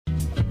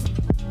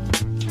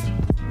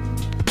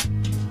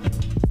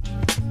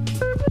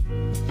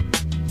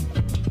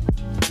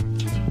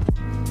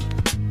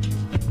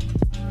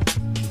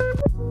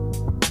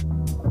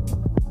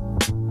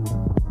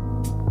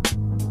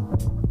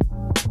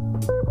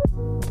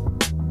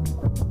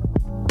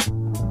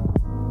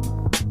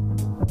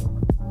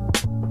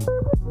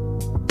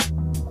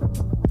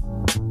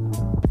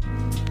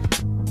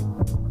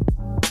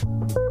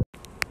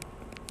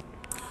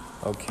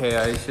Okay,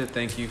 Aisha,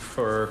 thank you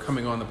for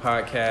coming on the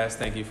podcast.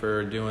 Thank you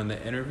for doing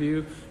the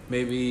interview.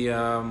 Maybe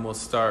we'll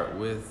start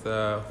with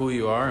who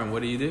you are and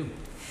what do you do?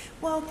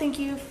 Well, thank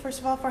you, first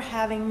of all, for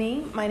having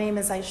me. My name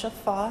is Aisha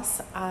Foss.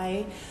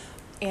 I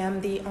am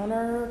the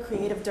owner,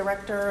 creative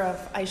director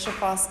of Aisha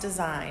Foss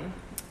Design.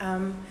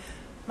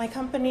 My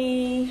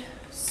company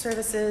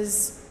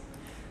services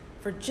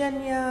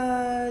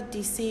Virginia,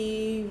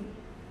 DC,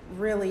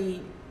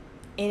 really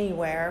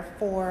anywhere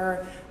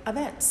for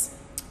events.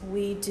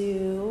 We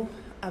do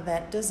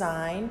event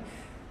design,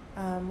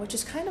 which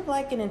is kind of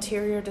like an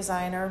interior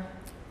designer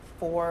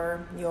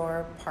for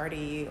your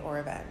party or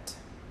event.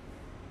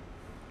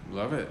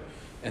 Love it.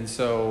 And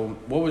so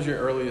what was your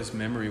earliest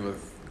memory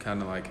with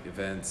kind of like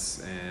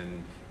events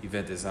and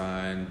event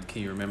design?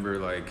 Can you remember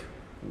like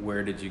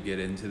where did you get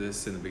into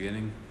this in the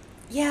beginning?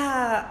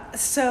 Yeah,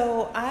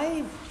 so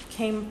I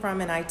came from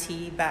an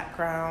IT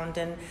background,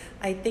 and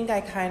I think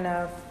I kind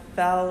of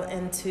fell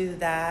into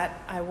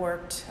that.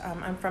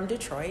 I'm from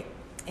Detroit,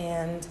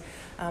 and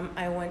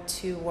I went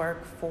to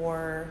work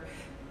for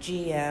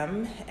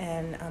GM,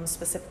 and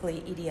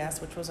specifically EDS,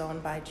 which was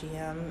owned by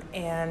GM,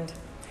 and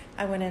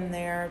I went in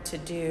there to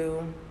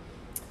do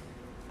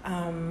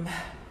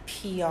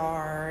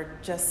PR,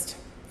 just,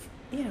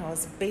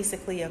 as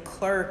basically a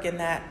clerk in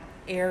that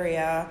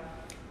area,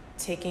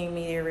 taking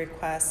media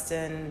requests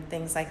and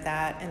things like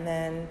that. And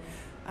then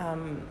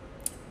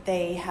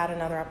they had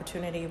another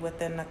opportunity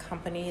within a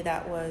company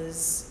that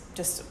was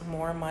just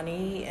more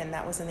money, and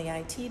that was in the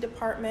IT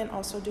department,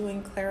 also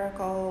doing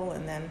clerical.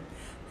 And then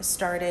I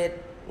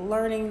started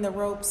learning the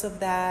ropes of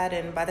that,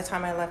 and by the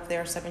time I left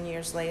there 7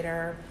 years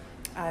later,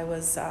 I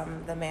was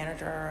the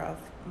manager of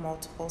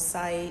multiple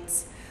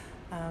sites.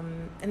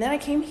 And then I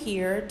came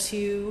here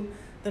to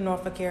the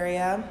Norfolk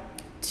area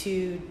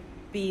to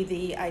be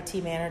the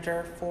IT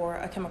manager for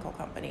a chemical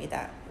company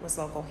that was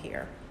local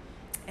here.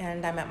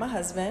 And I met my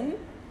husband,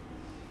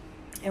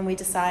 and we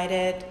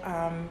decided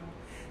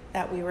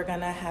that we were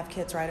gonna have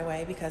kids right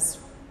away because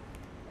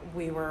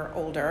we were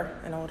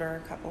an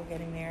older couple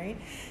getting married.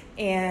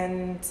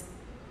 And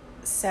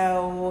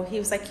so he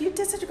was like, "You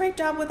did such a great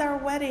job with our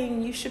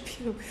wedding. You should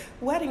be a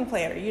wedding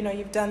planner.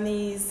 You've done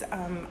these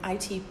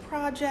IT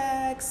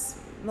projects,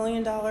 $1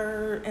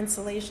 million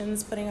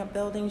installations, putting up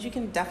buildings. You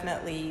can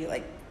definitely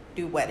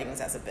do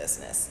weddings as a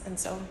business." And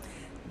so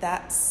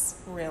that's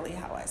really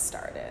how I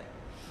started.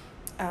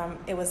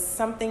 It was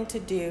something to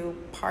do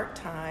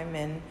part-time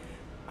and,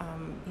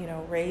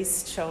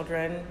 raise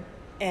children.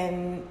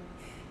 And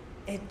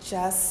it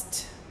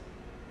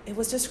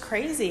was just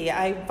crazy.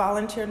 I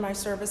volunteered my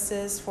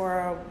services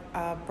for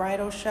a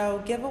bridal show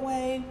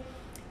giveaway,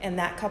 and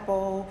that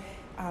couple,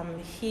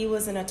 he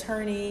was an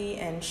attorney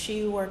and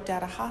she worked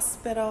at a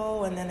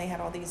hospital, and then they had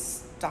all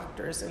these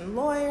doctors and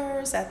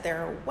lawyers at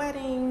their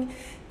wedding,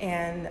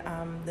 and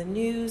the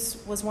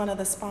news was one of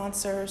the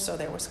sponsors, so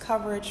there was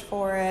coverage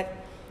for it.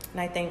 And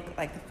I think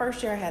the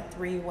first year I had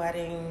 3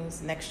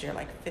 weddings, next year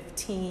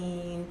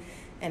 15,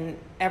 and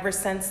ever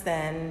since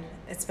then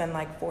it's been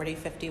 40,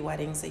 50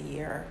 weddings a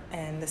year,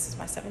 and this is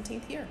my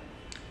 17th year.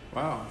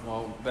 Wow,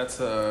 well that's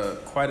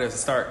quite a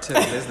start to the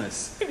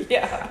business.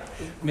 Yeah.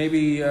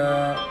 Maybe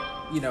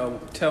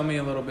tell me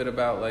a little bit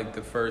about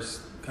the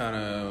first kind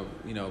of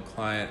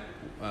client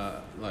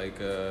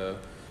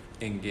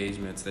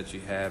engagements that you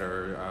had,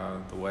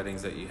 or the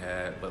weddings that you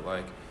had, but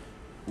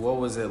what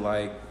was it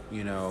like,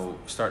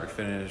 start to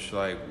finish?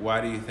 Why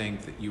do you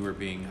think that you were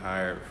being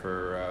hired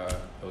for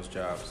those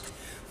jobs?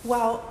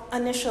 Well,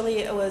 initially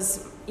it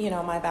was,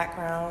 my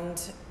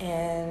background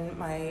and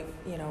my,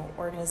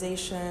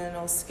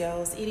 organizational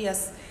skills.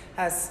 EDS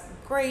has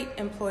great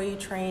employee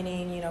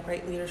training,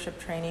 great leadership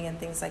training and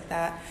things like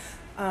that.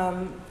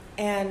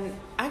 And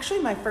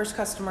actually my first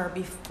customer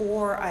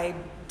before I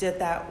did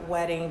that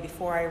wedding,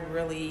 before I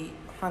really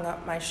hung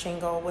up my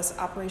shingle, was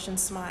Operation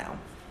Smile.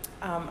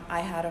 I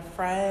had a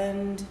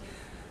friend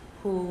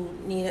who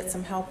needed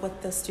some help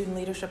with the Student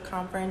Leadership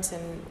Conference,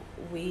 and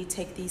we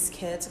take these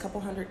kids, a couple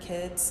hundred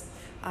kids,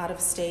 out of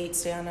state,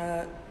 stay on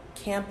a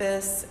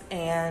campus,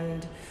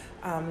 and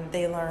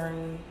they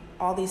learn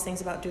all these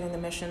things about doing the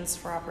missions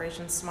for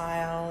Operation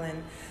Smile,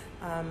 and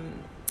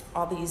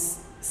all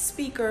these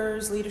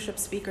speakers, leadership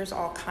speakers,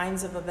 all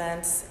kinds of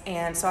events.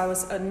 And so I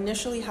was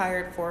initially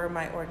hired for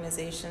my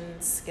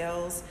organization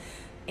skills,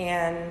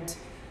 and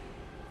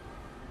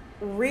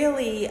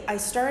really, as I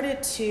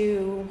started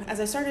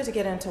to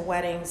get into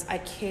weddings, I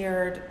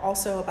cared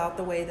also about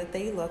the way that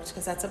they looked,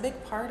 because that's a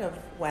big part of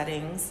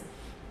weddings.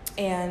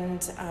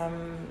 And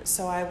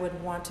so I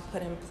would want to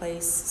put in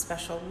place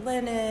special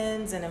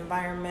linens and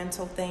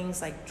environmental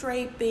things like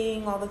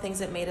draping, all the things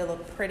that made it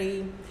look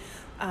pretty.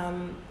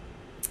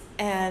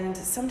 And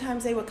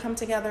sometimes they would come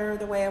together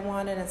the way I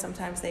wanted, and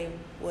sometimes they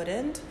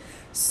wouldn't.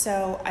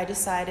 So I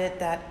decided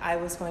that I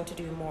was going to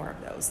do more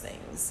of those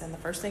things. And the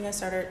first thing I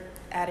started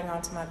adding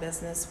onto my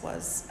business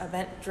was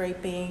event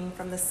draping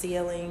from the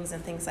ceilings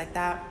and things like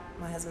that.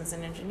 My husband's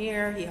an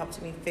engineer. He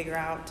helped me figure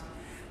out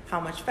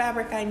how much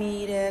fabric I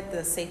needed,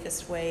 the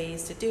safest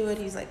ways to do it.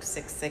 He's like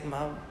Six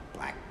Sigma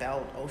black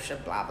belt,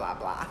 OSHA, blah, blah,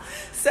 blah.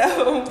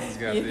 So he's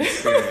got the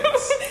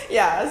experience.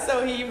 Yeah,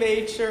 so he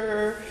made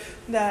sure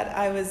that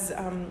I was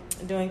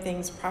doing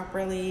things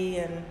properly.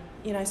 And,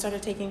 I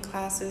started taking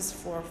classes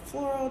for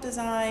floral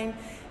design.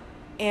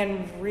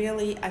 And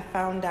really, I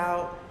found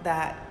out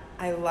that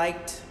I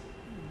liked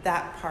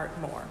that part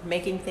more,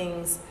 making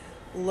things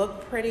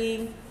look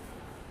pretty.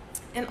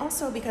 And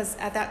also because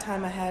at that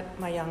time I had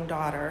my young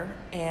daughter,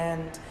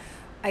 and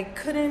I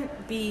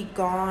couldn't be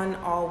gone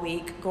all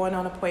week, going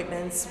on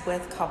appointments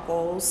with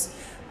couples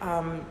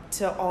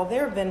to all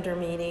their vendor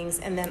meetings,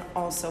 and then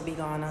also be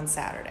gone on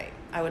Saturday.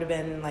 I would have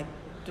been like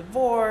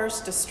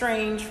divorced,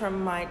 estranged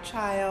from my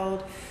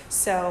child.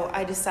 So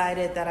I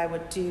decided that I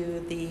would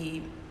do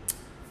the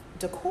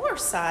decor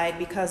side,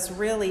 because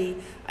really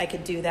I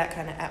could do that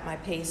kind of at my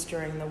pace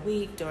during the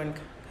week, during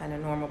kind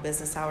of normal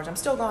business hours. I'm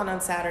still gone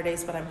on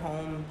Saturdays, but I'm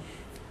home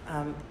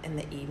in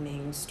the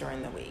evenings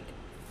during the week.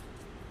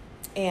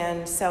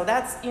 And so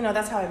that's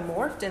how I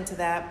morphed into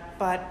that.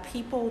 But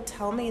people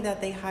tell me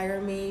that they hire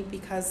me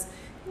because,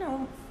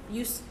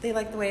 they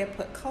like the way I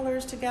put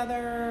colors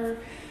together,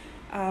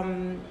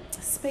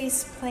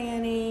 space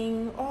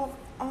planning,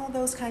 all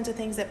those kinds of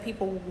things that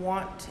people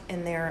want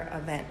in their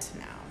event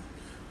now.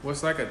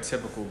 What's like a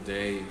typical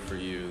day for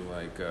you?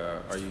 Like,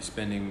 are you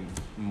spending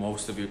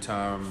most of your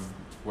time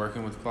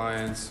working with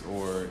clients,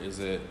 or is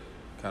it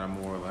kind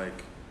of more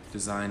like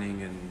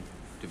designing and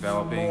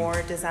developing?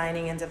 More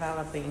designing and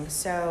developing.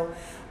 So,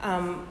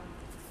 and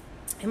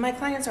my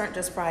clients aren't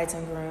just brides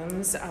and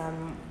grooms.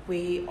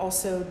 We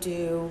also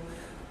do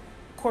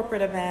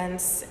corporate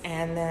events,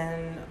 and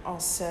then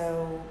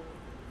also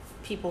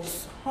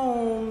people's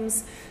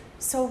homes.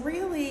 So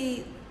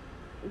really,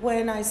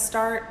 when I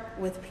start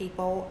with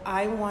people,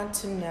 I want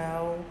to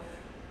know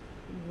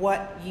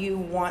what you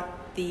want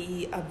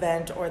the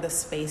event or the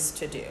space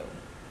to do.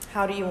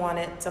 How do you want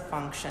it to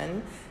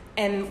function?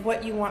 And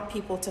what you want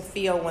people to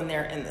feel when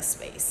they're in the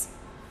space.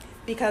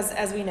 Because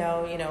as we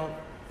know,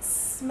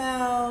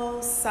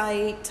 smell,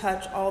 sight,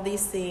 touch, all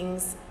these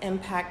things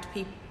impact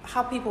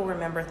how people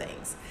remember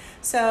things.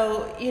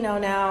 So,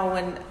 now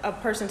when a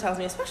person tells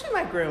me, especially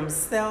my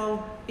grooms,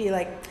 they'll be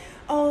like,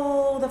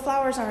 oh, the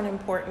flowers aren't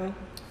important.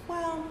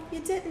 Well, you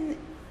didn't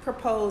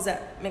propose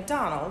at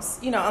McDonald's,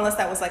 unless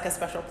that was like a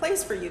special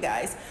place for you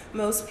guys.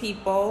 Most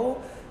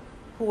people,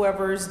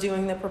 whoever's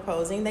doing the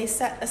proposing, they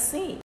set a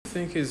scene. I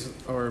think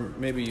or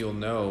maybe you'll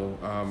know,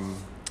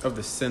 of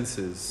the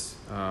senses,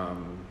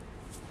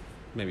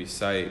 maybe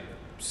sight,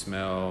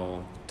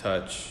 smell,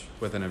 touch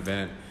with an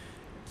event,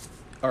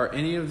 are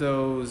any of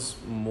those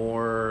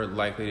more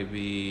likely to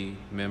be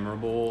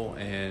memorable?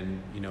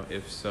 And,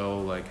 if so,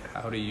 like,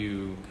 how do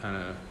you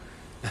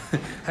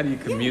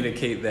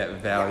communicate that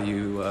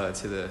value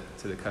to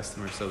the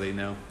customer so they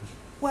know?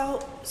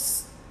 Well,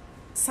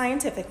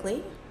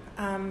 scientifically,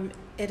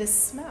 it is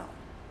smell.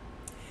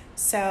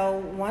 So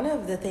one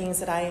of the things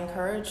that I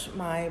encourage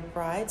my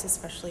brides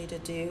especially to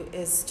do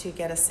is to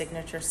get a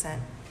signature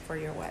scent for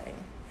your wedding.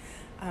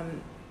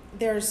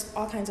 There's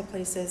all kinds of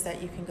places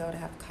that you can go to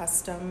have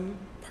custom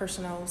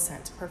personal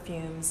scents,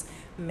 perfumes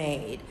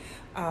made.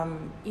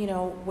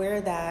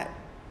 Wear that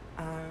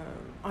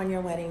on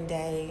your wedding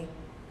day,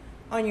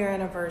 on your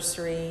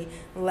anniversary.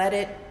 Let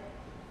it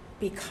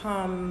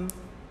become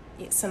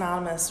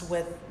synonymous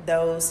with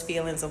those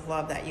feelings of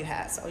love that you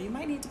had. So you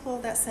might need to pull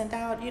that scent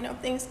out.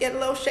 Things get a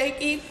little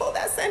shaky, pull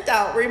that scent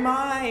out.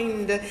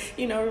 Remind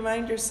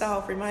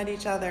yourself, remind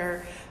each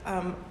other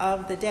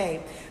of the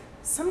day.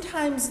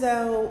 Sometimes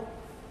though,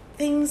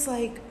 things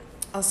like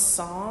a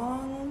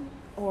song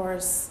or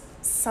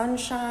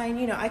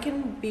sunshine, I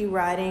can be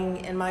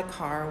riding in my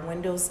car,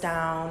 windows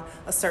down,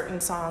 a certain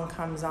song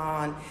comes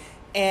on,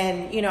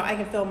 and I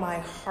can feel my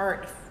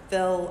heart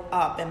fill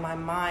up and my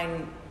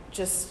mind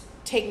just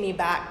take me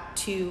back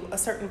to a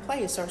certain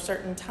place or a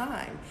certain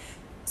time.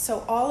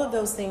 So all of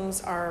those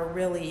things are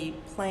really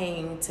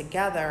playing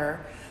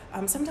together.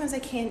 Sometimes I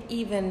can't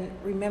even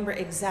remember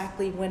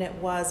exactly when it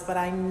was, but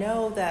I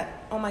know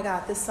that, oh my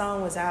God, this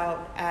song was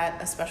out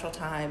at a special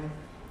time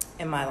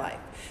in my life.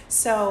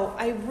 So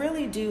I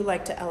really do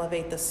like to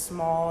elevate the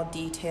small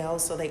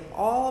details so they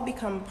all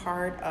become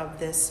part of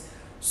this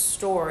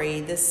story,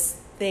 this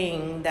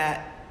thing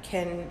that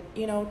can,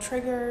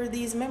 trigger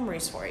these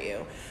memories for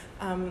you.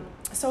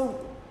 So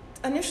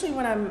initially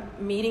when I'm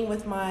meeting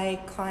with my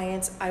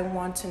clients, I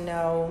want to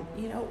know,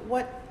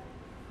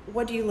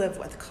 what do you live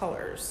with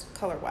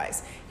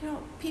color-wise?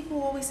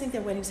 People always think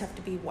their weddings have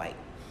to be white.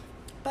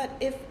 But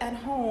if at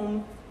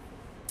home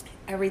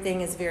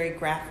everything is very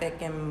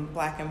graphic and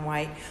black and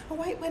white, a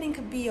white wedding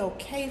could be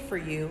okay for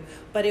you,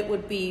 but it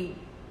would be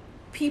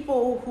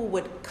people who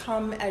would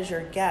come as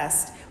your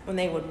guest when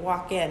they would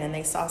walk in and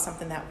they saw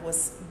something that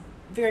was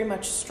very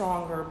much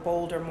stronger,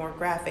 bolder, more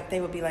graphic.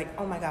 They would be like,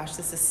 oh my gosh,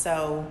 this is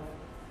so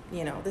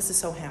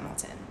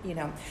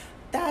Hamilton,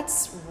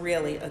 That's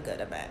really a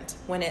good event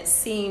when it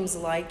seems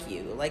like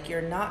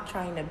you're not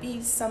trying to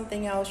be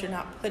something else. You're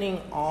not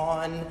putting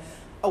on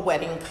a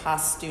wedding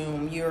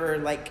costume. You're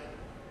like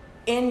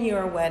in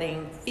your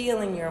wedding,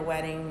 feeling your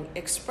wedding,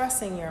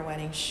 expressing your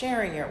wedding,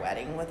 sharing your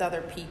wedding with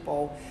other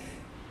people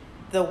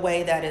the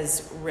way that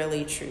is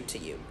really true to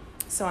you.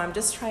 So I'm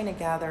just trying to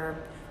gather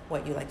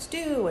what you like to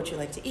do, what you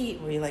like to eat,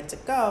 where you like to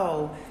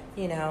go,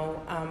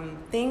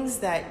 things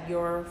that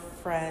your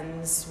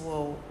friends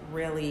will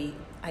really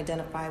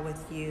identify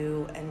with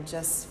you and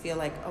just feel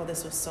like, oh,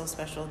 this was so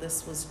special.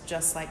 This was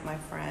just like my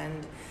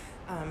friend.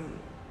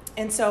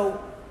 And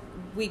so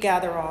we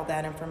gather all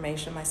that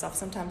information, myself,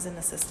 sometimes an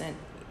assistant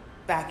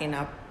backing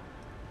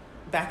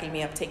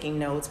me up, taking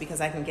notes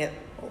because I can get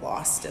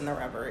lost in the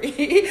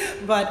reverie.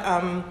 But,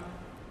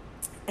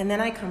 and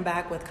then I come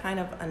back with kind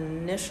of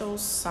initial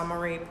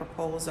summary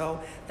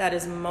proposal that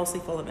is mostly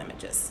full of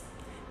images,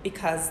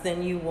 because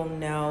then you will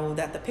know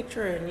that the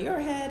picture in your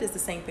head is the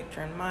same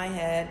picture in my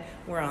head.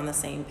 We're on the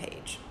same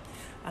page.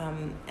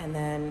 And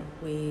then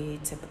we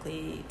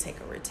typically take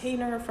a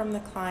retainer from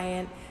the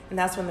client, and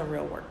that's when the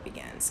real work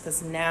begins,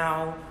 because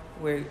now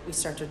we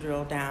start to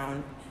drill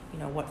down,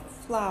 what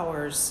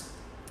flowers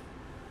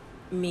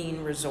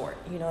mean resort.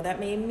 That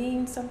may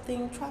mean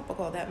something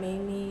tropical. That may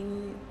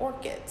mean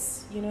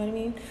orchids. You know what I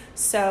mean?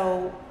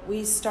 So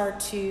we start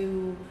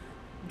to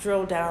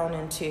drill down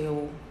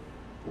into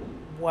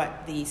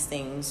what these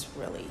things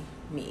really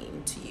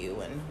mean to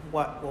you and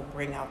what will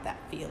bring out that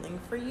feeling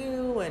for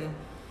you. And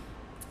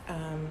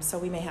so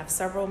we may have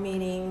several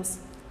meetings.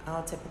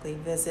 I'll typically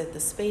visit the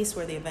space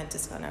where the event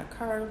is going to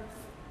occur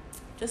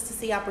just to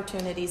see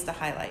opportunities to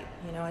highlight.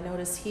 I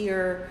notice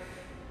here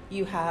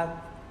you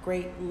have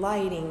great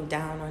lighting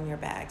down on your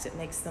bags. It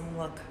makes them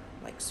look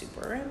like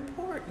super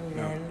important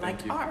and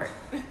like art.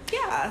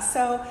 Yeah,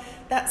 so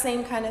that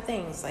same kind of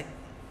things, like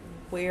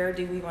where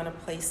do we want to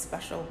place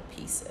special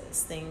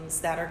pieces,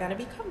 things that are going to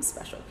become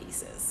special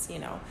pieces,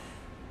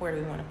 where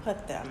do we want to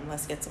put them?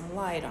 Let's get some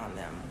light on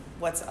them.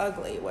 What's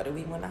ugly? What do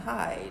we want to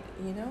hide?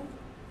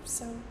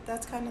 So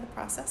that's kind of the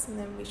process, and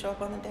then we show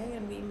up on the day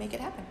and we make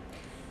it happen.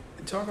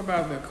 Talk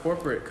about the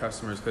corporate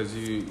customers, because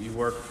you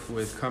work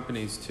with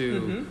companies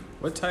too. Mm-hmm.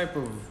 What type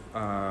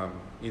of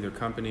either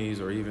companies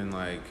or even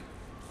like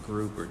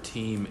group or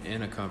team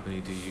in a company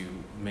do you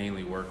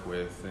mainly work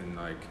with, and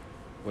like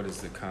what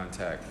is the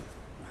contact?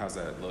 How's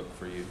that look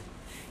for you?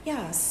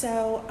 Yeah,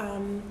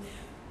 so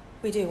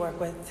we do work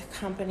with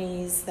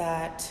companies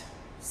that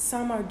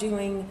some are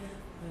doing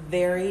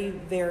very,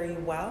 very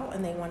well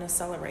and they want to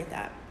celebrate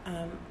that.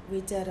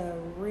 We did a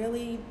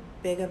really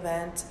big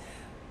event.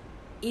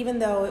 Even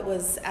though it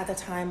was at the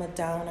time a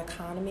down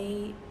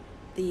economy,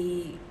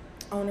 the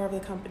owner of the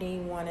company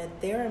wanted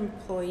their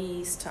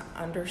employees to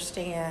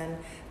understand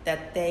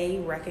that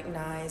they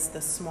recognized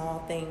the small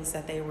things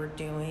that they were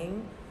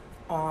doing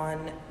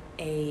on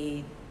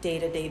a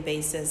day-to-day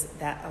basis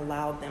that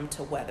allowed them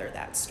to weather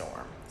that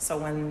storm. So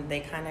when they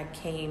kind of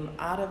came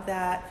out of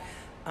that,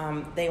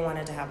 they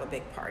wanted to have a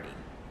big party.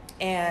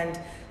 And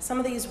some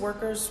of these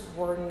workers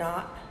were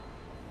not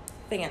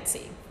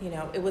fancy.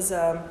 It was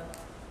a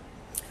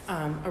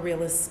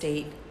real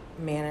estate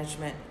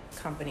management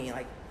company,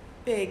 like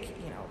big,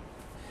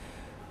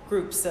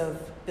 groups of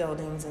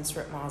buildings and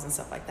strip malls and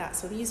stuff like that.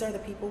 So these are the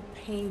people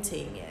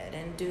painting it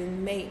and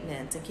doing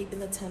maintenance and keeping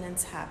the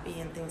tenants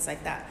happy and things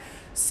like that.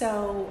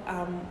 So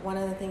one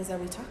of the things that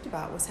we talked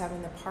about was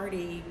having the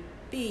party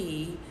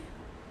be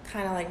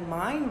kind of like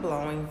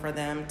mind-blowing for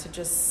them, to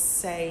just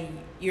say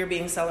you're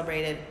being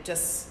celebrated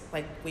just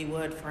like we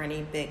would for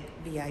any big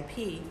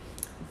VIP.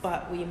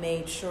 But we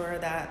made sure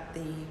that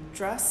the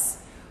dress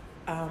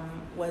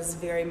was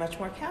very much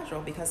more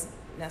casual, because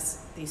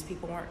these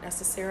people weren't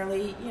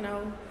necessarily,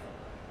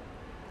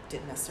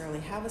 didn't necessarily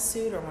have a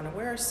suit or want to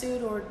wear a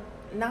suit, or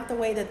not the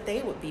way that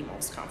they would be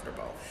most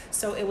comfortable.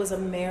 So it was a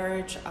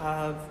marriage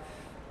of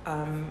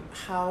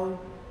how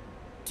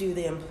do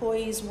the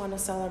employees want to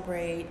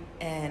celebrate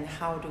and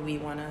how do we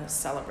want to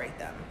celebrate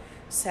them.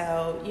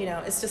 So,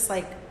 it's just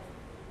like,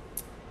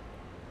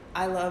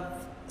 I love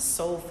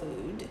soul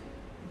food,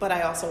 but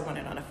I also want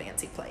it on a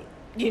fancy plate.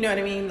 You know what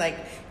I mean? Like,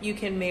 you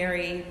can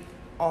marry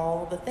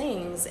all the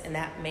things and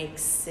that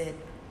makes it,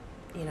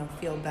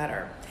 feel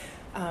better.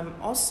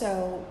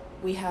 Also,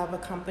 we have a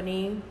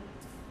company,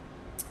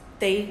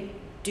 they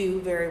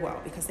do very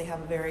well because they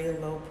have a very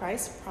low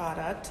price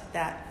product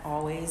that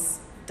always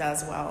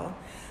does well.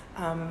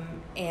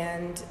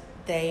 And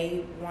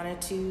they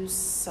wanted to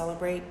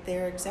celebrate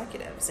their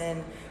executives.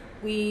 And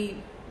we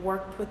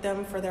worked with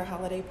them for their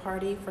holiday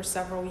party for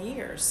several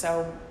years.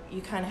 So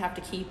you kind of have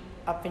to keep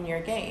up in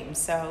your game.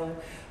 So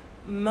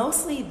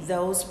mostly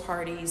those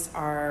parties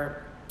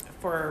are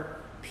for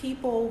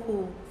people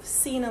who've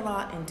seen a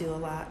lot and do a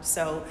lot.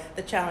 So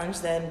the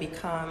challenge then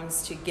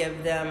becomes to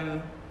give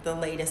them the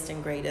latest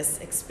and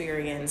greatest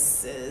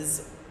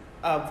experiences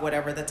of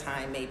whatever the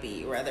time may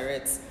be, whether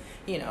it's,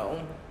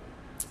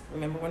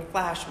 remember when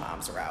flash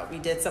mobs were out? We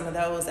did some of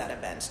those at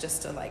events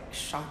just to like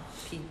shock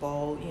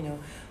people,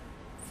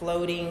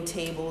 floating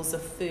tables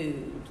of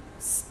food,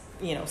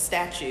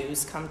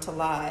 statues come to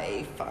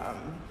life,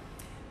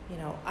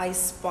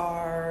 ice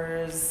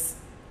bars,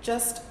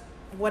 just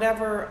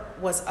whatever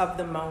was of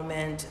the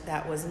moment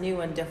that was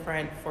new and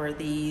different for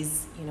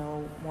these,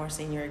 more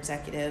senior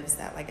executives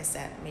that, like I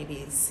said,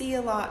 maybe see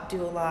a lot,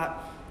 do a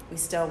lot. We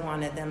still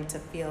wanted them to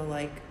feel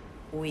like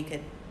we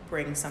could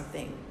bring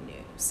something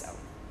new. So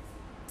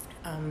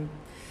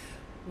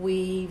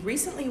we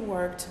recently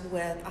worked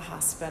with a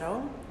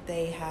hospital.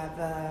 They have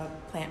a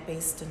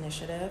plant-based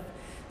initiative.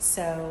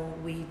 So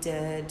we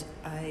did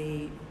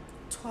a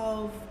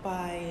 12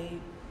 by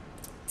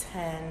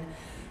 10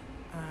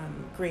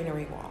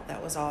 greenery wall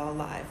that was all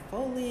live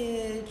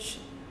foliage,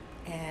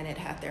 and it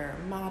had their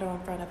motto in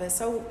front of it.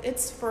 So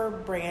it's for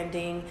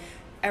branding.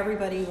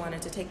 Everybody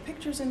wanted to take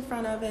pictures in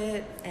front of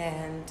it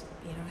and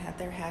had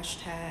their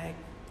hashtag,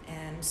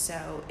 and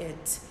so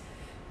it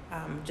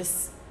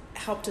just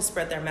helped to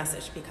spread their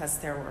message because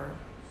there were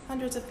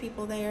hundreds of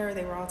people there.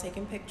 They were all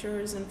taking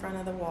pictures in front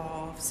of the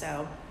wall,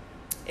 so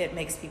it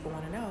makes people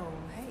want to know,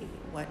 hey,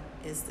 what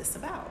is this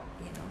about?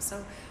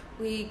 So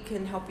we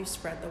can help you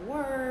spread the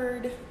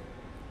word.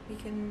 We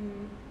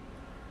can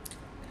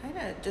kind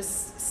of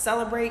just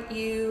celebrate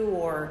you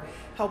or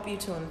help you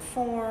to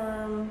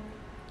inform,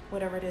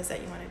 whatever it is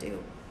that you want to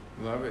do.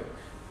 Love it.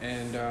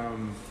 And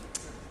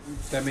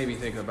that made me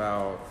think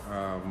about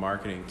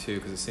marketing too,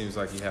 because it seems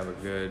like you have a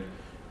good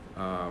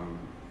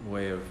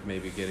way of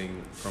maybe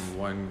getting from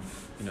one,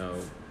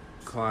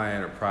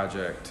 client or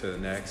project to the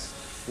next.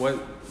 What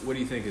do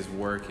you think is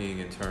working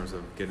in terms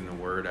of getting the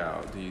word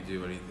out? Do you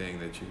do anything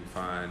that you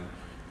find,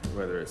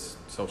 whether it's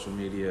social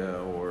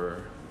media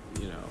or, I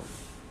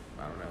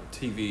don't know,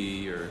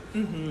 TV or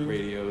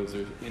radios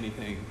or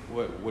anything?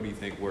 What do you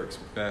think works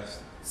best?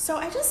 So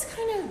I just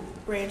kind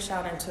of branched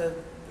out into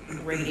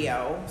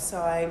radio.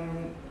 So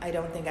I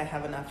don't think I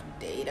have enough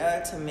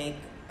data to make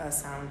a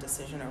sound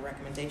decision or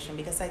recommendation,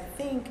 because I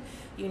think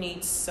you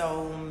need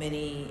so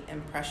many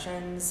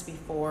impressions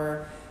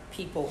before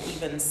people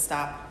even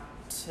stop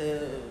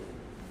to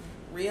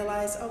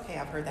realize, okay,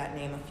 I've heard that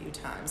name a few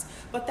times.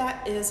 But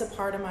that is a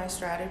part of my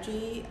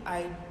strategy.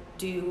 I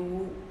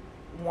do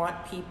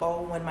want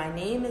people, when my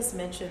name is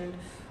mentioned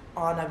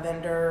on a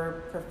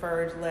vendor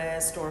preferred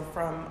list or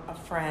from a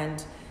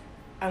friend,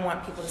 I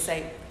want people to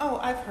say, oh,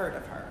 I've heard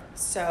of her.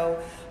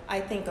 So I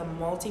think a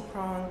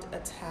multi-pronged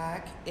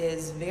attack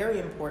is very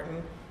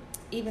important,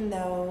 even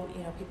though,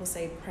 people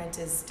say print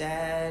is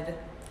dead.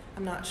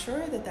 I'm not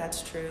sure that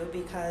that's true,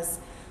 because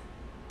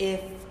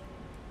if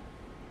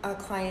a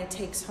client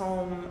takes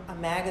home a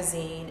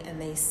magazine and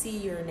they see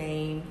your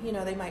name,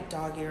 they might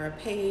dog ear a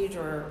page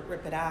or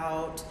rip it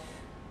out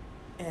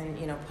and,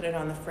 put it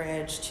on the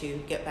fridge to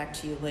get back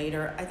to you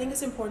later. I think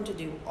it's important to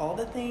do all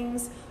the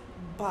things,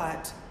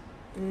 but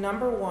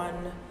number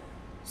one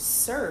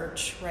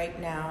search right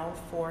now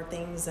for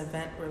things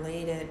event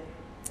related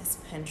is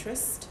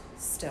Pinterest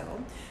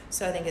still.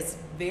 So I think it's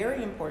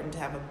very important to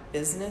have a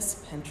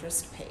business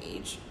Pinterest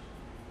page,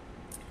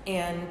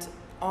 and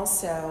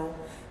also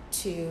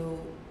to,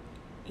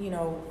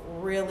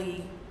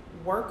 really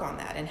work on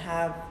that and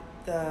have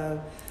the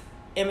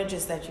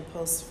images that you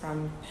post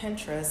from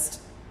Pinterest,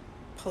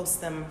 post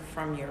them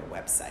from your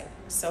website,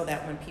 so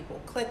that when people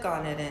click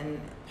on it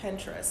in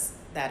Pinterest,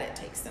 that it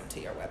takes them to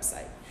your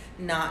website.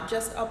 Not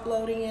just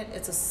uploading it,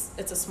 it's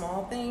a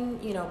small thing,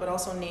 but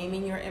also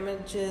naming your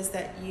images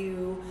that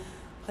you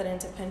put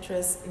into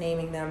Pinterest,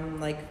 naming them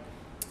like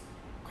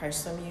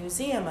Chrysler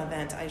Museum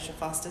event, Aisha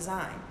Foss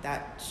Design.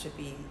 That should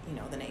be,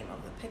 the name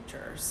of the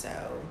picture.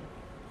 So,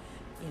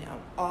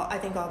 I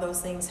think all those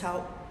things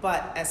help.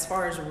 But as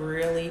far as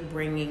really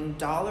bringing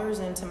dollars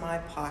into my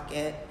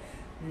pocket,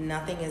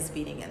 nothing is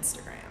beating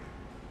Instagram.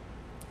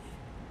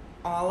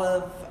 All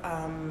of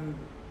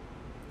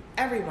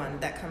everyone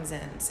that comes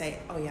in say,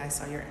 oh yeah, I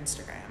saw your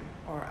Instagram,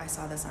 or I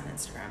saw this on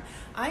Instagram.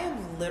 I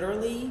have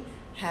literally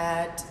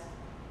had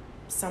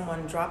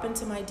someone drop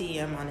into my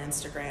DM on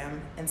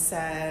Instagram and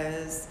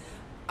says,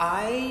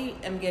 I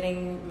am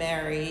getting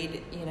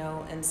married,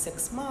 in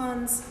 6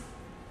 months.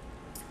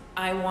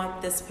 I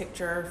want this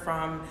picture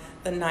from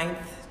the 9th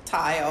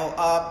tile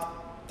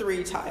up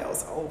 3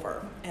 tiles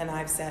over. And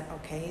I've said,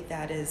 okay,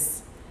 that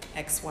is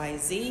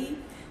XYZ. And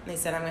they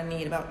said, I'm going to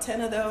need about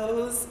 10 of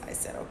those. I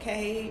said,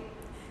 okay.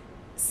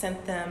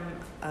 Sent them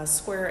a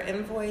Square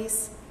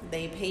invoice.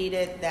 They paid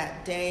it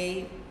that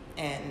day,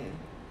 and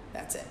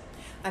that's it.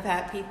 I've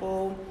had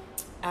people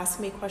ask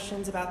me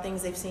questions about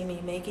things they've seen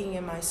me making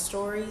in my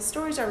stories.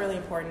 Stories are really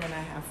important, and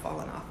I have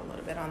fallen off a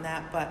little bit on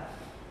that, but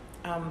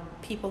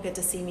people get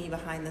to see me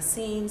behind the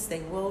scenes. They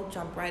will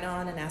jump right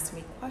on and ask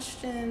me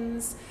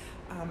questions.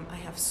 I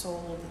have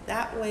sold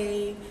that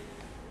way.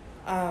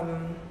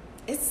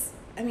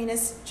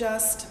 It's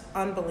just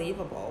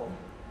unbelievable.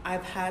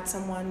 I've had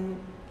someone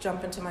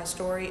jump into my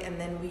story, and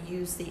then we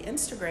use the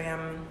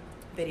Instagram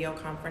video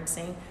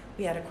conferencing.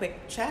 We had a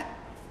quick chat,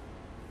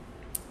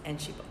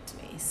 and she booked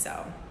me.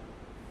 So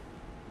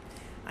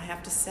I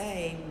have to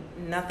say,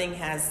 nothing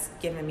has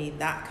given me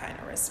that kind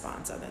of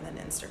response other than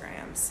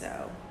Instagram.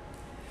 So,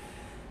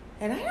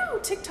 and I know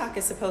TikTok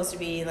is supposed to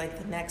be like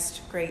the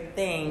next great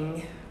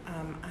thing.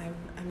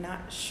 I'm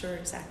not sure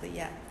exactly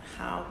yet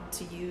how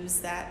to use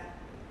that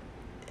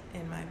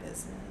in my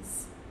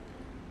business.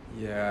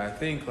 Yeah, I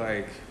think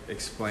like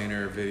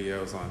explainer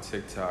videos on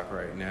TikTok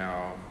right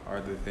now are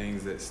the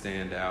things that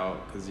stand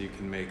out because you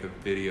can make a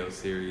video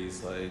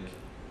series like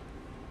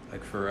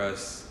for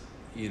us,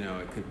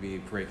 it could be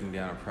breaking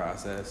down a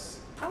process.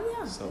 Oh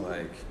yeah. So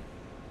like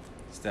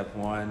step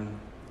 1,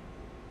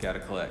 got to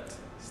collect.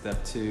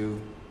 Step 2,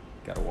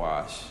 got to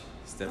wash.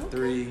 Step Okay.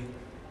 3,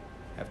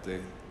 have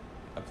to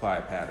apply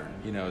a pattern.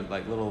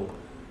 Like little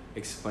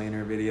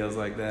explainer videos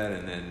like that,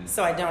 and then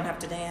So I don't have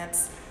to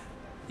dance.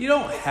 you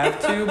don't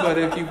have to, but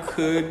if you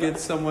could get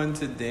someone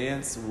to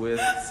dance with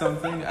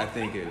something, I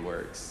think it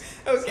works.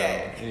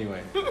 Okay. So,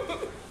 anyway,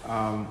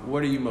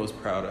 what are you most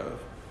proud of?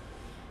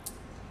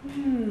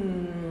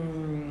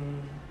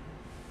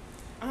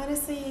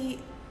 Honestly,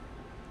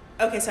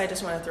 okay, so I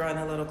just want to throw in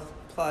a little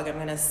plug. I'm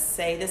going to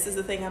say this is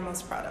the thing I'm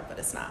most proud of, but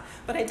it's not.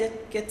 But I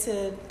did get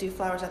to do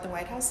flowers at the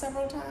White House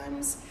several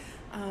times.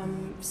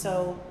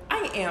 So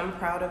I am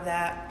proud of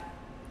that.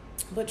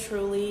 But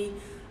truly,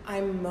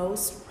 I'm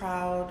most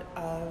proud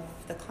of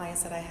the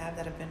clients that I have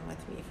that have been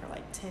with me for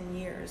like 10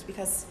 years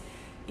because,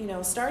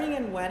 starting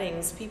in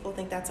weddings, people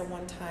think that's a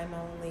one-time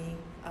only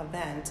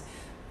event,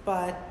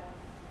 but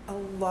a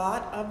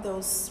lot of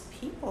those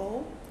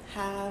people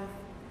have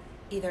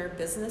either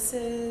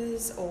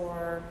businesses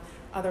or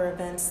other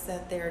events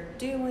that they're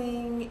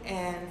doing,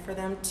 and for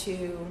them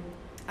to,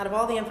 out of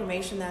all the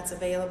information that's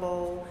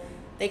available,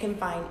 they can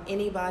find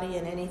anybody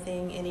and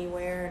anything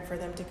anywhere, and for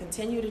them to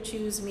continue to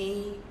choose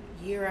me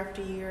year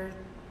after year,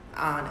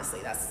 honestly,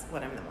 that's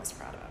what I'm the most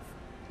proud of.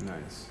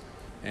 Nice.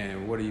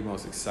 And what are you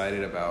most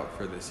excited about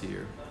for this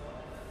year?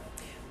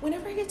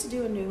 Whenever I get to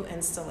do a new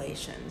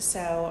installation,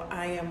 so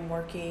I am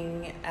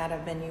working at a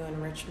venue in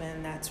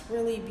Richmond that's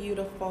really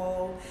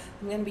beautiful.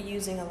 I'm going to be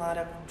using a lot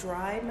of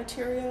dry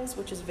materials,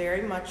 which is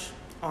very much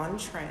on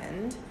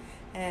trend.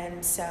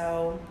 And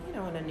so,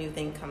 when a new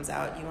thing comes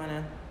out, you want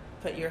to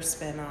put your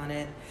spin on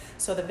it.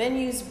 So the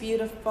venue's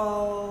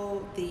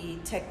beautiful, the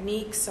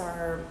techniques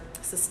are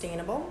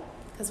sustainable,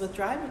 because with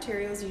dry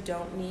materials, you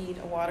don't need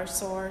a water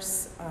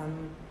source,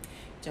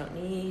 don't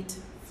need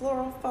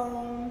floral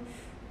foam,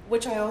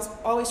 which I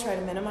always try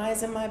to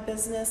minimize in my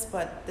business,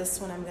 but this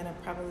one I'm going to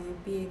probably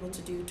be able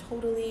to do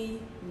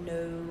totally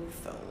no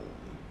foam.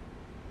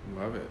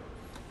 Love it.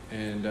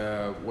 And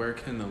where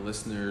can the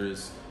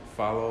listeners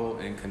follow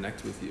and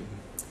connect with you?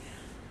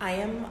 I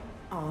am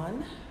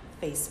on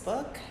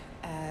Facebook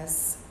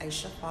as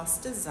Aisha Foss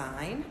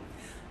Design,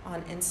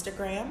 on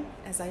Instagram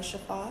as Aisha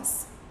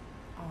Foss,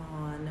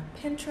 on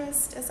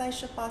Pinterest as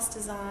Aisha Foss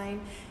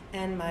Design,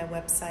 and my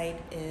website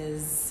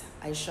is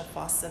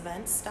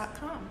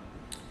aishafossevents.com.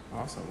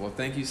 Awesome. Well,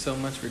 thank you so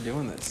much for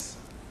doing this.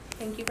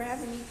 Thank you for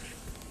having me.